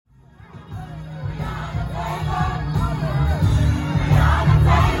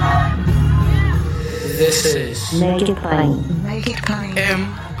This is Make It Plain. Make It Plain.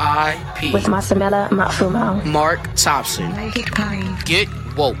 MIP With Masamela Matfumo. Mark Thompson. Make It Plain. Get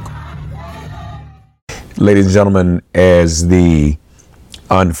woke. Ladies and gentlemen, as the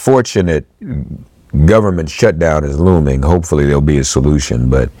unfortunate government shutdown is looming, hopefully there'll be a solution,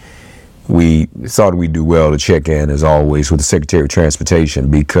 but we thought we'd do well to check in, as always, with the Secretary of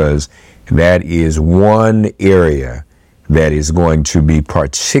Transportation, because that is one area that is going to be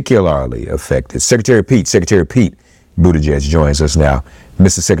particularly affected. Secretary Pete Buttigieg joins us now.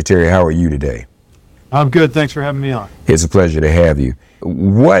 Mr. Secretary, how are you today? I'm good. Thanks for having me on. It's a pleasure to have you.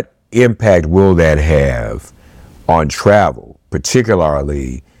 What impact will that have on travel,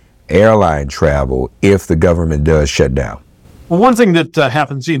 particularly airline travel, if the government does shut down? Well, one thing that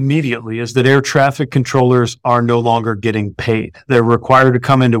happens immediately is that air traffic controllers are no longer getting paid. They're required to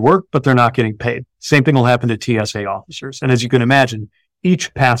come into work, but they're not getting paid. Same thing will happen to TSA officers. And as you can imagine,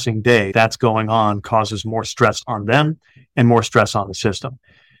 each passing day that's going on causes more stress on them and more stress on the system.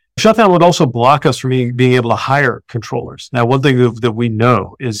 Shutdown would also block us from being able to hire controllers. Now, one thing that we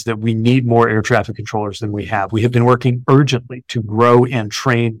know is that we need more air traffic controllers than we have. We have been working urgently to grow and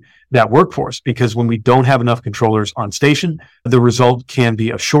train that workforce, because when we don't have enough controllers on station, the result can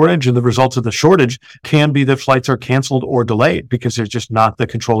be a shortage, and the results of the shortage can be that flights are canceled or delayed because there's just not the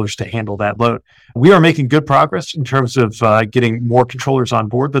controllers to handle that load. We are making good progress in terms of getting more controllers on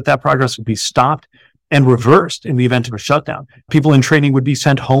board, but that progress would be stopped and reversed in the event of a shutdown. People in training would be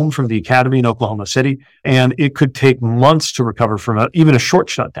sent home from the academy in Oklahoma City, and it could take months to recover from even a short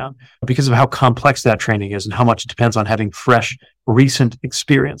shutdown because of how complex that training is and how much it depends on having fresh, recent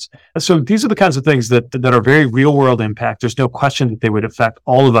experience. So these are the kinds of things that are very real world impact. There's no question that they would affect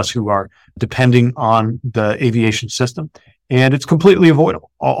all of us who are depending on the aviation system. And it's completely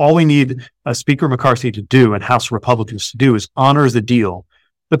avoidable. All we need Speaker McCarthy to do and House Republicans to do is honor the deal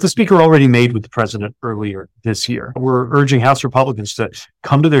that the Speaker already made with the President earlier this year. We're urging House Republicans to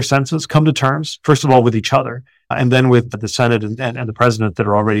come to their senses, come to terms, first of all, with each other, and then with the Senate and the President that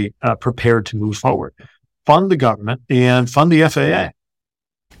are already prepared to move forward. Fund the government and fund the FAA.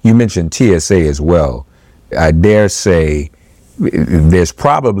 You mentioned TSA as well. I dare say there's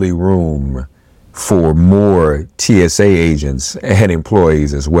probably room for more TSA agents and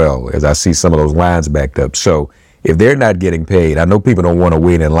employees as well, as I see some of those lines backed up. So if they're not getting paid, I know people don't want to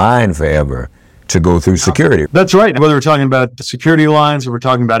wait in line forever to go through security. That's right. Whether we're talking about the security lines or we're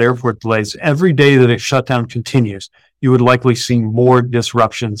talking about airport delays, every day that a shutdown continues, you would likely see more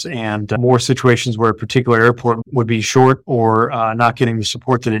disruptions and more situations where a particular airport would be short or not getting the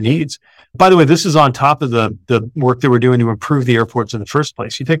support that it needs. By the way, this is on top of the work that we're doing to improve the airports in the first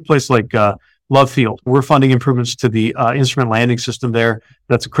place. You take a place like Love Field. We're funding improvements to the instrument landing system there.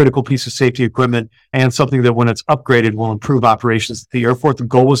 That's a critical piece of safety equipment and something that when it's upgraded will improve operations at the airport. The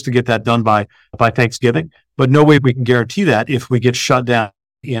goal was to get that done by Thanksgiving, but no way we can guarantee that if we get shut down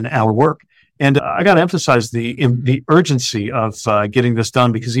in our work. And I got to emphasize the urgency of getting this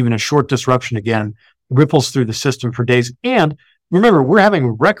done, because even a short disruption, again, ripples through the system for days. And remember, we're having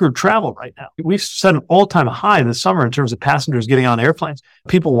record travel right now. We've set an all-time high this summer in terms of passengers getting on airplanes.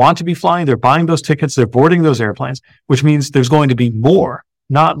 People want to be flying. They're buying those tickets. They're boarding those airplanes, which means there's going to be more,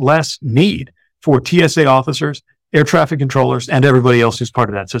 not less, need for TSA officers, air traffic controllers, and everybody else who's part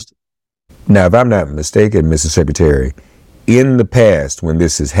of that system. Now, if I'm not mistaken, Mr. Secretary, in the past when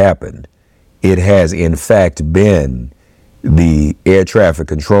this has happened, it has in fact been the air traffic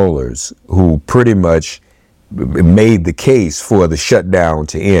controllers who pretty much made the case for the shutdown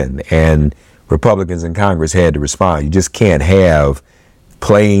to end, and Republicans in Congress had to respond. You just can't have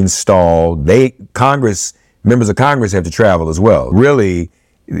planes stalled. Members of Congress have to travel as well. Really,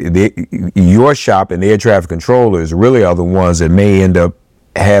 your shop and the air traffic controllers really are the ones that may end up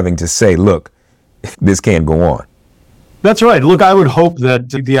having to say, look, this can't go on. That's right. Look, I would hope that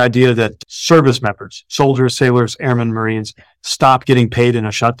the idea that service members, soldiers, sailors, airmen, Marines, stop getting paid in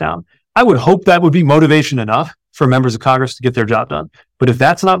a shutdown, I would hope that would be motivation enough for members of Congress to get their job done. But if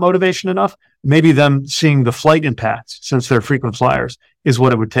that's not motivation enough, maybe them seeing the flight impacts, since they're frequent flyers, is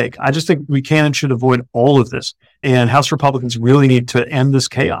what it would take. I just think we can and should avoid all of this. And House Republicans really need to end this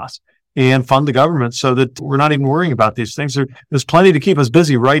chaos and fund the government so that we're not even worrying about these things. There's plenty to keep us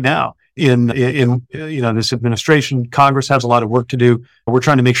busy right now in this administration. Congress has a lot of work to do. We're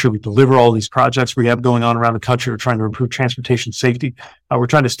trying to make sure we deliver all these projects we have going on around the country. We're trying to improve transportation safety. We're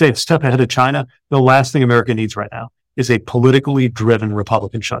trying to stay a step ahead of China. The last thing America needs right now is a politically driven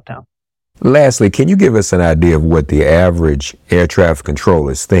Republican shutdown. Lastly, can you give us an idea of what the average air traffic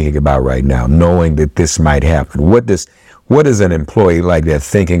controller is thinking about right now, knowing that this might happen? What is an employee like that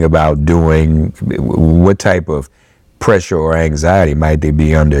thinking about doing? What type of pressure or anxiety might they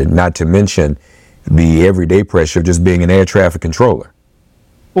be under? Not to mention, the everyday pressure of just being an air traffic controller.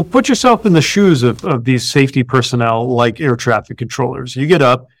 Well, put yourself in the shoes of these safety personnel like air traffic controllers. You get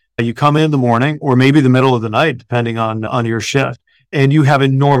up, you come in the morning or maybe the middle of the night, depending on your shift, and you have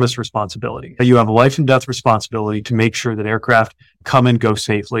enormous responsibility. You have a life and death responsibility to make sure that aircraft come and go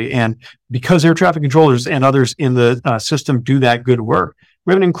safely. And because air traffic controllers and others in the system do that good work,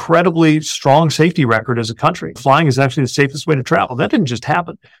 we have an incredibly strong safety record as a country. Flying is actually the safest way to travel. That didn't just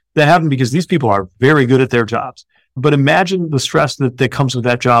happen. That happened because these people are very good at their jobs. But imagine the stress that comes with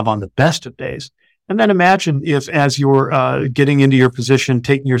that job on the best of days. And then imagine if, as you're getting into your position,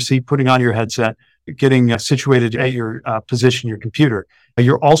 taking your seat, putting on your headset, getting situated at your position, your computer,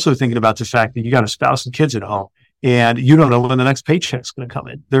 you're also thinking about the fact that you got a spouse and kids at home, and you don't know when the next paycheck's going to come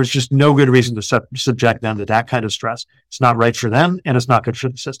in. There's just no good reason to subject them to that kind of stress. It's not right for them, and it's not good for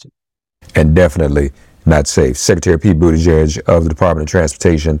the system. And definitely not safe. Secretary Pete Buttigieg of the Department of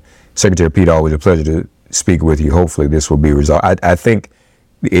Transportation. Secretary Pete, always a pleasure to speak with you. Hopefully this will be resolved. I think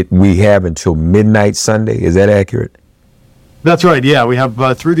we have until midnight Sunday. Is that accurate? That's right. Yeah, we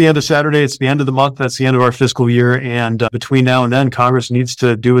have through the end of Saturday. It's the end of the month. That's the end of our fiscal year. And between now and then, Congress needs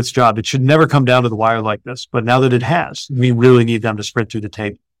to do its job. It should never come down to the wire like this. But now that it has, we really need them to sprint through the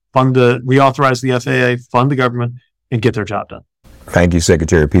tape, reauthorize the FAA, fund the government, and get their job done. Thank you,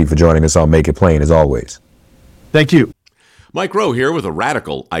 Secretary Pete, for joining us on Make It Plain, as always. Thank you. Mike Rowe here with a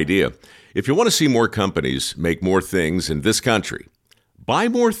radical idea. If you want to see more companies make more things in this country, buy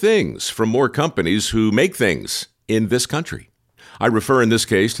more things from more companies who make things in this country. I refer in this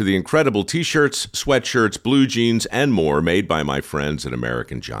case to the incredible t-shirts, sweatshirts, blue jeans, and more made by my friends at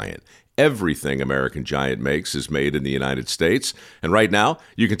American Giant. Everything American Giant makes is made in the United States. And right now,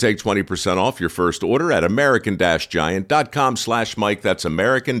 you can take 20% off your first order at american-giant.com/Mike. That's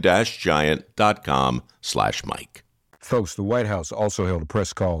american-giant.com/Mike. Folks, the White House also held a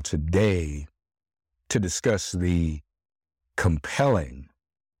press call today to discuss the compelling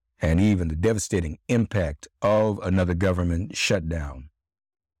and even the devastating impact of another government shutdown.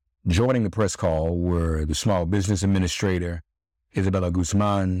 Joining the press call were the Small Business Administrator, Isabella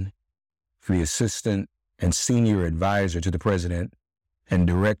Guzman, the Assistant and Senior Advisor to the President and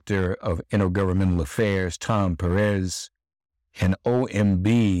Director of Intergovernmental Affairs, Tom Perez, and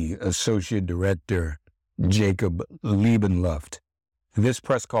OMB Associate Director, Jacob Liebenluft. This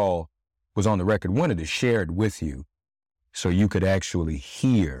press call was on the record. Wanted to share it with you so you could actually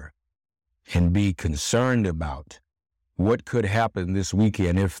hear and be concerned about what could happen this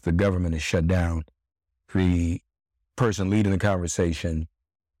weekend if the government is shut down. The person leading the conversation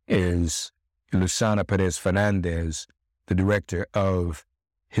is Luciana Perez Fernandez, the Director of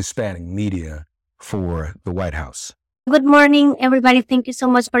Hispanic Media for the White House. Good morning, everybody. Thank you so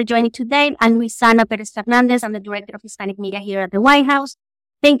much for joining today. I'm Luisana Perez Fernandez. I'm the Director of Hispanic Media here at the White House.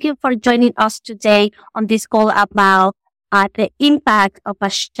 Thank you for joining us today on this call about the impact of a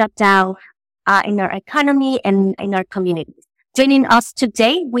shutdown in our economy and in our communities. Joining us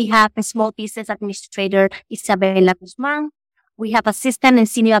today, we have a Small Business Administrator, Isabella Guzman. We have Assistant and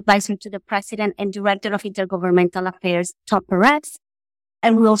Senior Advisor to the President and Director of Intergovernmental Affairs, Tom Perez.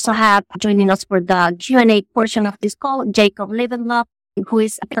 And we also have joining us for the Q&A portion of this call, Jacob Liebenluft, who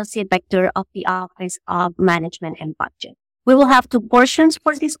is Associate Director of the Office of Management and Budget. We will have two portions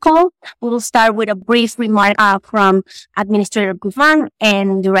for this call. We will start with a brief remark from Administrator Guzman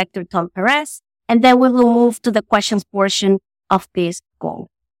and Director Tom Perez, and then we will move to the questions portion of this call.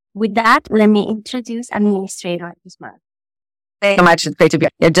 With that, let me introduce Administrator Guzman. Thank you so much. It's great to be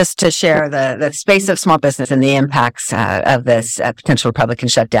here. Just to share the space of small business and the impacts of this potential Republican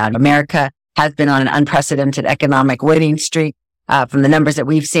shutdown. America has been on an unprecedented economic winning streak. From the numbers that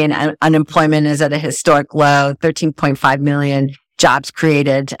we've seen, unemployment is at a historic low, 13.5 million jobs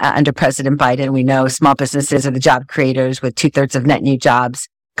created under President Biden. We know small businesses are the job creators, with 2/3 of net new jobs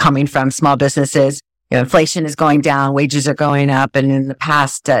coming from small businesses. Inflation is going down, wages are going up. And in the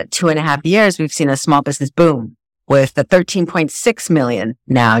past 2.5 years, we've seen a small business boom, with the 13.6 million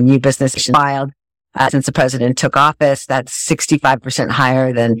now new businesses filed since the president took office. That's 65%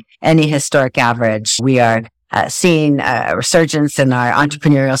 higher than any historic average. We are seeing a resurgence in our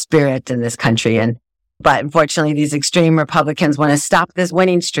entrepreneurial spirit in this country. But unfortunately, these extreme Republicans want to stop this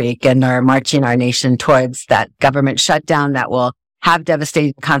winning streak and are marching our nation towards that government shutdown that will have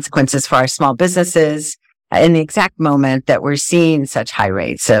devastating consequences for our small businesses in the exact moment that we're seeing such high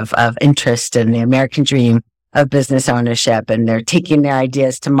rates of interest in the American dream of business ownership, and they're taking their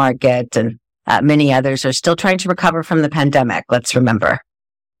ideas to market, and many others are still trying to recover from the pandemic. Let's remember,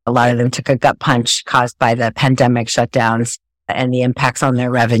 a lot of them took a gut punch caused by the pandemic shutdowns and the impacts on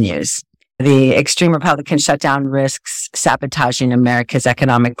their revenues. The extreme Republican shutdown risks sabotaging America's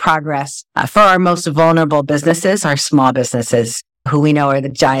economic progress. For our most vulnerable businesses, our small businesses, who we know are the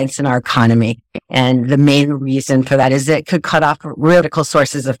giants in our economy. And the main reason for that is it could cut off critical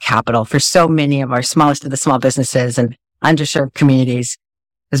sources of capital for so many of our smallest of the small businesses and underserved communities.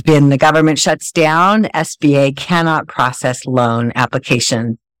 As being the government shuts down, SBA cannot process loan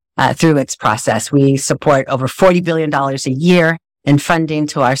applications through its process. We support over $40 billion a year in funding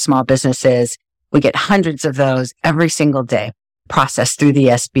to our small businesses. We get hundreds of those every single day processed through the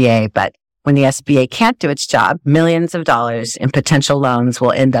SBA. But when the SBA can't do its job, millions of dollars in potential loans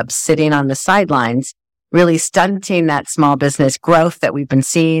will end up sitting on the sidelines, really stunting that small business growth that we've been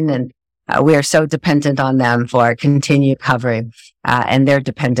seeing. And we are so dependent on them for continued recovery, and they're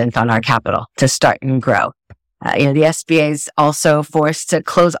dependent on our capital to start and grow. The SBA is also forced to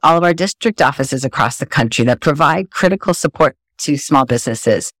close all of our district offices across the country that provide critical support to small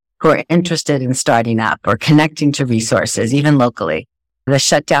businesses who are interested in starting up or connecting to resources, even locally. The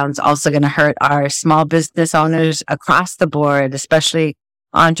shutdown's also going to hurt our small business owners across the board, especially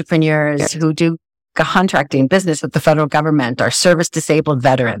entrepreneurs who do contracting business with the federal government, our service-disabled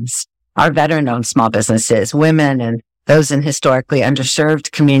veterans, our veteran-owned small businesses, women, and those in historically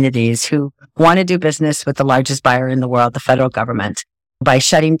underserved communities who want to do business with the largest buyer in the world, the federal government. By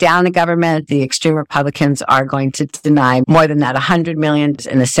shutting down the government, the extreme Republicans are going to deny more than that $100 million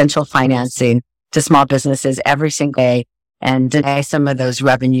in essential financing to small businesses every single day and deny some of those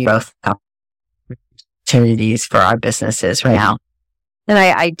revenue growth opportunities for our businesses right now. And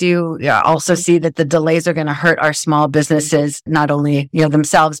I do also see that the delays are going to hurt our small businesses, not only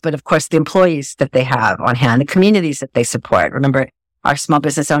themselves, but of course the employees that they have on hand, the communities that they support. Remember, our small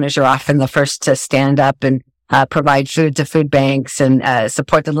business owners are often the first to stand up and provide food to food banks and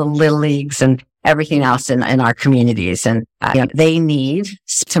support the little leagues and everything else in our communities. And they need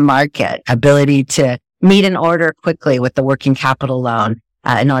to market ability to meet an order quickly with the working capital loan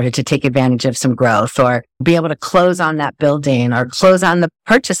in order to take advantage of some growth, or be able to close on that building or close on the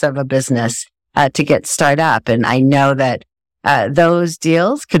purchase of a business to get started up. And I know that those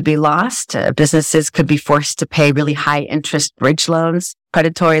deals could be lost. Businesses could be forced to pay really high interest bridge loans,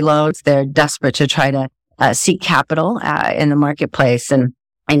 predatory loans. They're desperate to try to seek capital in the marketplace. And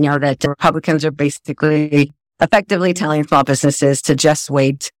I know that the Republicans are basically effectively telling small businesses to just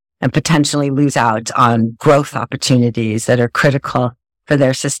wait and potentially lose out on growth opportunities that are critical for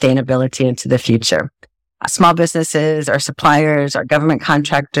their sustainability into the future. Small businesses, our suppliers, our government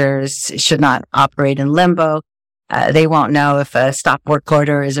contractors should not operate in limbo. They won't know if a stop work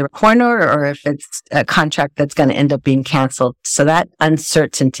order is a corner or if it's a contract that's going to end up being canceled. So that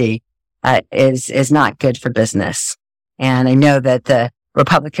uncertainty is not good for business. And I know that the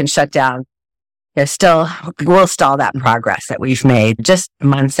Republican shutdown will stall that progress that we've made just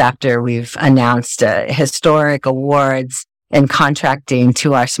months after we've announced historic awards in contracting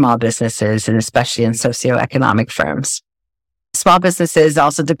to our small businesses, and especially in socioeconomic firms. Small businesses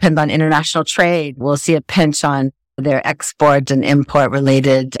also depend on international trade. We'll see a pinch on their export and import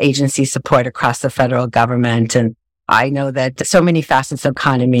related agency support across the federal government. And I know that so many facets of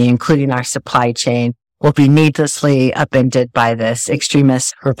economy, including our supply chain, will be needlessly upended by this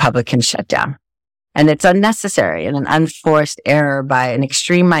extremist Republican shutdown. And it's unnecessary and an unforced error by an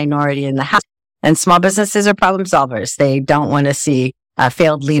extreme minority in the House. And small businesses are problem solvers. They don't want to see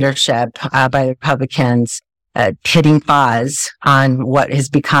failed leadership by the Republicans hitting pause on what has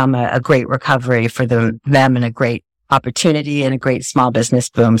become a great recovery for them and a great opportunity and a great small business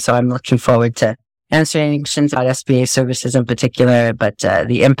boom. So I'm looking forward to answering questions about SBA services in particular, but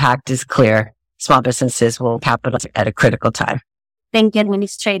the impact is clear. Small businesses will capitalize at a critical time. Thank you,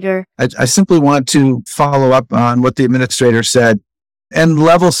 Administrator. I simply want to follow up on what the Administrator said and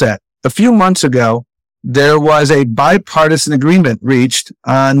level set. A few months ago, there was a bipartisan agreement reached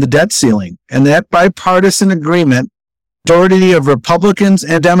on the debt ceiling. And that bipartisan agreement, majority of Republicans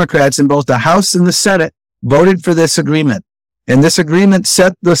and Democrats in both the House and the Senate voted for this agreement. And this agreement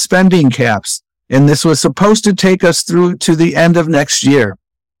set the spending caps. And this was supposed to take us through to the end of next year.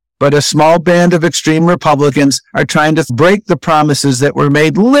 But a small band of extreme Republicans are trying to break the promises that were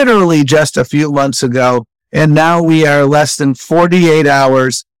made literally just a few months ago. And now we are less than 48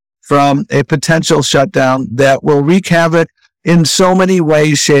 hours from a potential shutdown that will wreak havoc in so many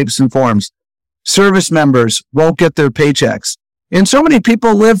ways, shapes, and forms. Service members won't get their paychecks. And so many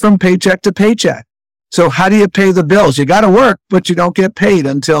people live from paycheck to paycheck. So how do you pay the bills? You got to work, but you don't get paid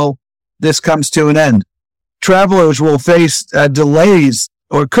until this comes to an end. Travelers will face delays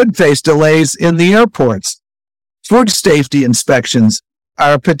or could face delays in the airports. Food safety inspections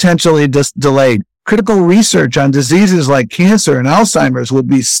are potentially delayed. Critical research on diseases like cancer and Alzheimer's would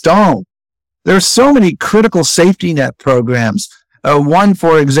be stalled. There are so many critical safety net programs. One,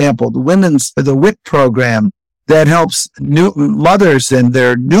 for example, the WIC program that helps mothers and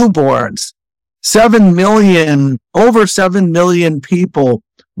their newborns. Over 7 million people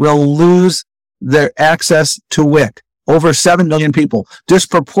will lose their access to WIC. Over 7 million people,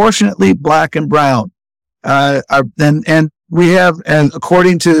 disproportionately Black and brown. And we have, and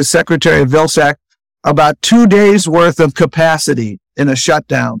according to Secretary Vilsack, about 2 days worth of capacity in a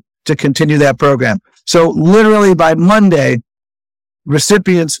shutdown to continue that program. So literally by Monday,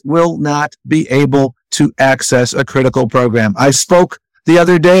 recipients will not be able to access a critical program. I spoke the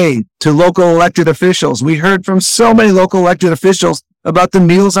other day to local elected officials. We heard from so many local elected officials about the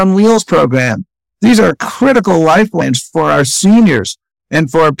Meals on Wheels program. These are critical lifelines for our seniors and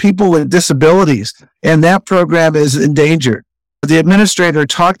for people with disabilities, and that program is endangered. The administrator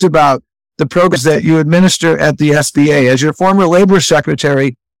talked about the programs that you administer at the SBA. As your former labor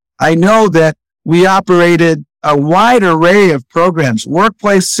secretary, I know that we operated a wide array of programs.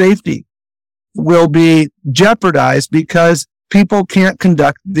 Workplace safety will be jeopardized because people can't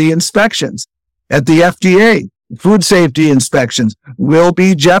conduct the inspections. At the FDA, food safety inspections will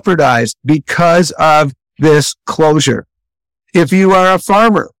be jeopardized because of this closure. If you are a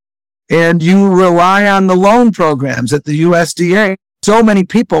farmer and you rely on the loan programs at the USDA, so many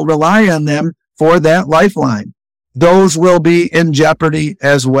people rely on them for that lifeline. Those will be in jeopardy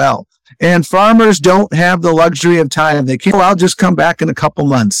as well. And farmers don't have the luxury of time. They can't, I'll just come back in a couple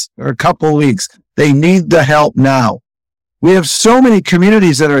months or a couple weeks. They need the help now. We have so many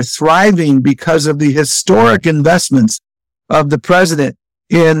communities that are thriving because of the historic investments of the president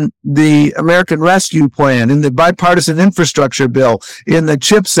in the American Rescue Plan, in the Bipartisan Infrastructure Bill, in the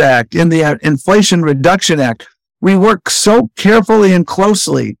CHIPS Act, in the Inflation Reduction Act. We work so carefully and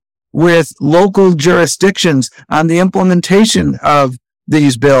closely with local jurisdictions on the implementation of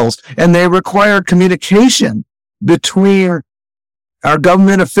these bills, and they require communication between our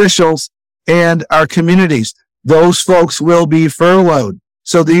government officials and our communities. Those folks will be furloughed,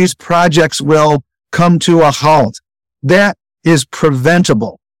 so these projects will come to a halt. That is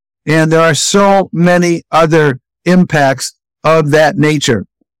preventable, and there are so many other impacts of that nature.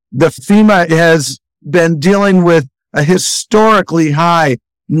 The FEMA has been dealing with a historically high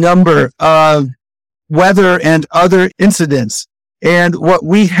number of weather and other incidents. And what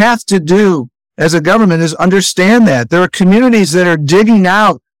we have to do as a government is understand that there are communities that are digging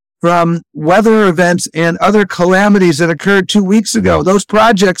out from weather events and other calamities that occurred 2 weeks ago. Those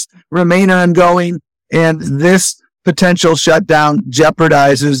projects remain ongoing, and this potential shutdown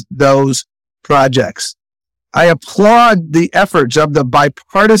jeopardizes those projects. I applaud the efforts of the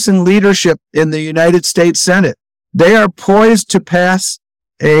bipartisan leadership in the United States Senate. They are poised to pass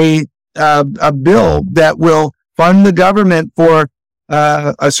a bill that will fund the government for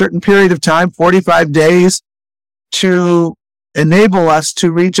a certain period of time, 45 days, to enable us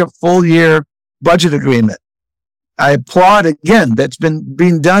to reach a full year budget agreement. I applaud, again, that's been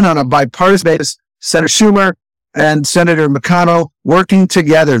being done on a bipartisan basis. Senator Schumer and Senator McConnell working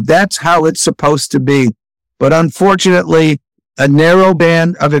together. That's how it's supposed to be. But unfortunately, a narrow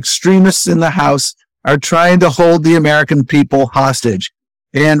band of extremists in the House are trying to hold the American people hostage.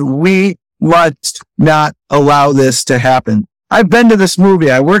 And we must not allow this to happen. I've been to this movie.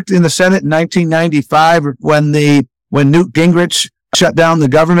 I worked in the Senate in 1995 when Newt Gingrich shut down the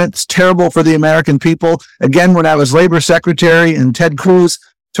government. It's terrible for the American people. Again, when I was labor secretary and Ted Cruz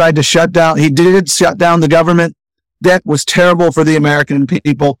tried to shut down the government. That was terrible for the American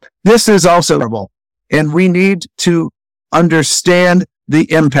people. This is also terrible. And we need to understand the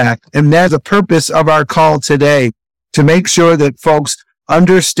impact. And that's the purpose of our call today, to make sure that folks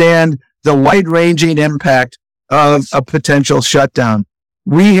understand the wide-ranging impact of a potential shutdown.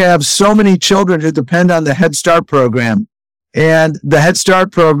 We have so many children who depend on the Head Start program, and the Head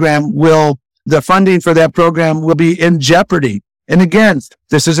Start program the funding for that program will be in jeopardy. And again,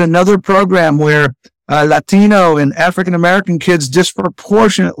 this is another program where Latino and African American kids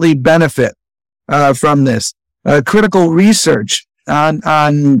disproportionately benefit from this. Critical research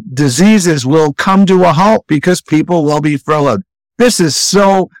on diseases will come to a halt because people will be furloughed. This is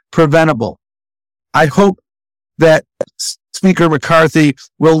so preventable. I hope that Speaker McCarthy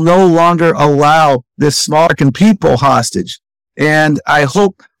will no longer allow this small American people hostage. And I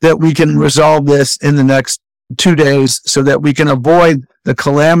hope that we can resolve this in the next 2 days so that we can avoid the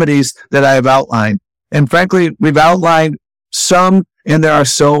calamities that I have outlined. And frankly, we've outlined some, and there are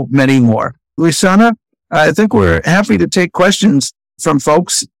so many more. Luisana, I think we're happy to take questions from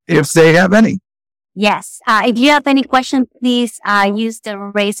folks if they have any. Yes. If you have any questions, please use the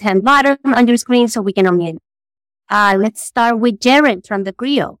raise hand button on your screen so we can unmute. Let's start with Jared from the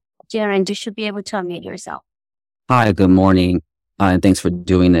Griot. Jaren, you should be able to unmute yourself. Hi, good morning, and thanks for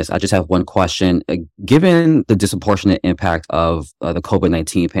doing this. I just have one question. Given the disproportionate impact of the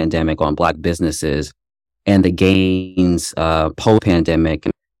COVID-19 pandemic on Black businesses and the gains post-pandemic,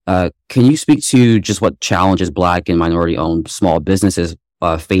 can you speak to just what challenges Black and minority-owned small businesses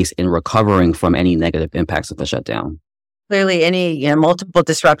face in recovering from any negative impacts of the shutdown? Clearly, any multiple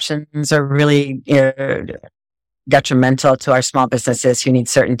disruptions are really detrimental to our small businesses who need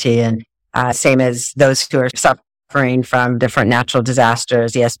certainty, and same as those who are suffering from different natural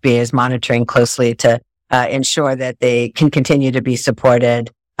disasters. The SBA is monitoring closely to ensure that they can continue to be supported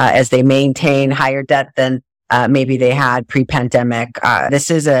as they maintain higher debt than maybe they had pre-pandemic.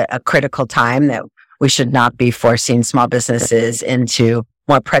 This is a critical time that we should not be forcing small businesses into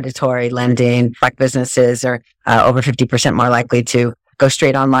more predatory lending. Black businesses are over 50% more likely to go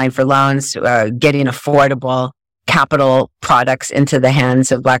straight online for loans. Getting affordable capital products into the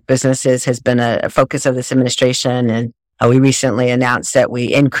hands of Black businesses has been a focus of this administration. And we recently announced that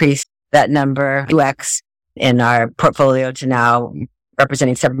we increased that number 2x in our portfolio to now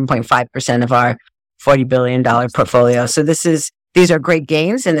representing 7.5% of our $40 billion portfolio. So these are great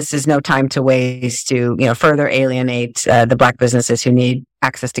gains, and this is no time to waste to, further alienate the Black businesses who need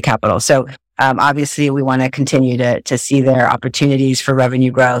access to capital. So obviously we want to continue to see their opportunities for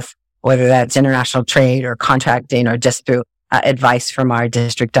revenue growth, whether that's international trade or contracting or just through advice from our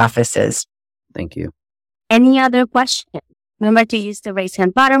district offices. Thank you. Any other questions? Remember to use the raise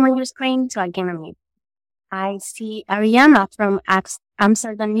hand button on your screen so I can unmute. I see Ariana from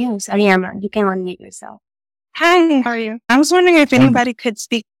Amsterdam News. Ariana, you can unmute yourself. Hi, how are you? I was wondering if anybody could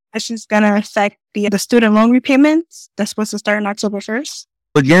speak. This is going to affect the student loan repayments that's supposed to start on October 1st.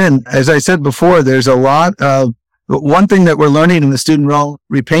 Again, as I said before, there's a lot of one thing that we're learning in the student loan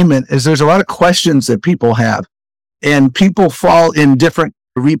repayment is there's a lot of questions that people have, and people fall in different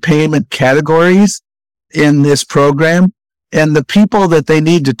repayment categories in this program, and the people that they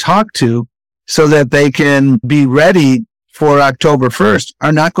need to talk to so that they can be ready for October 1st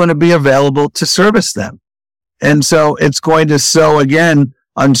are not going to be available to service them. And so it's going to sow, again,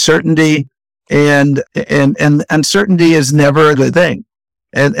 uncertainty, and uncertainty is never a good thing.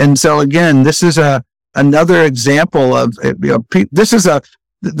 And so again, this is another example of, the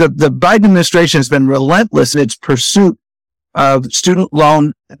Biden administration has been relentless in its pursuit of student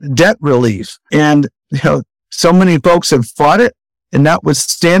loan debt relief. And, so many folks have fought it. And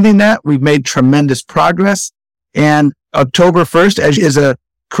notwithstanding that, we've made tremendous progress. And October 1st is a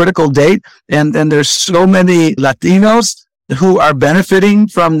critical date. And there's so many Latinos who are benefiting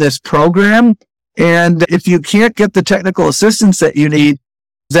from this program. And if you can't get the technical assistance that you need,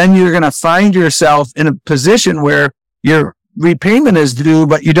 then you're going to find yourself in a position where your repayment is due,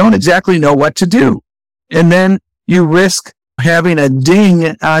 but you don't exactly know what to do. And then you risk having a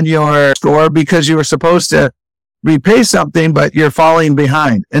ding on your score because you were supposed to repay something, but you're falling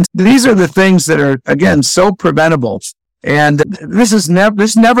behind. And these are the things that are, again, so preventable. And this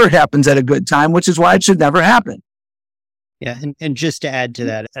never happens at a good time, which is why it should never happen. Yeah. And just to add to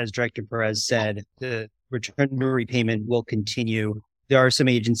that, as Director Perez said, the return to repayment will continue. There are some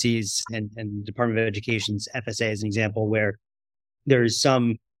agencies and Department of Education's FSA as an example where there's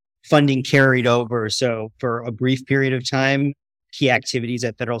some funding carried over. So for a brief period of time, key activities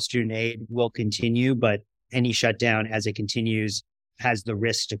at federal student aid will continue, but any shutdown as it continues has the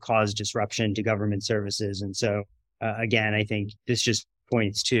risk to cause disruption to government services. And so, again, I think this just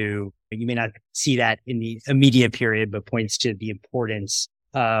points to, you may not see that in the immediate period, but points to the importance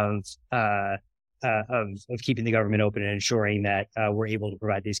of keeping the government open and ensuring that we're able to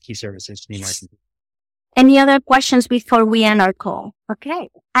provide these key services to the American people. Any other questions before we end our call? Okay.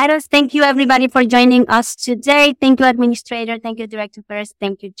 Iris, thank you everybody for joining us today. Thank you, Administrator. Thank you, Director Perez.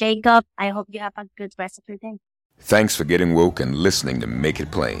 Thank you, Jacob. I hope you have a good rest of your day. Thanks for getting woke and listening to Make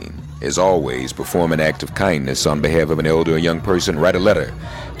It Plain. As always, perform an act of kindness on behalf of an elder or young person. Write a letter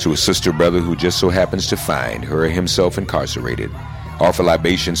to a sister or brother who just so happens to find her or himself incarcerated. Offer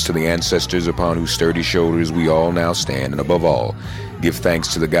libations to the ancestors upon whose sturdy shoulders we all now stand. And above all, give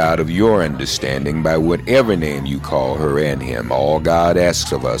thanks to the God of your understanding by whatever name you call her and him. All God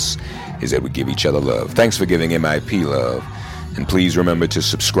asks of us is that we give each other love. Thanks for giving MIP love. And please remember to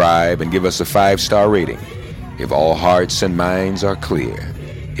subscribe and give us a 5-star rating. If all hearts and minds are clear,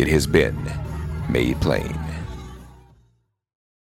 it has been made plain.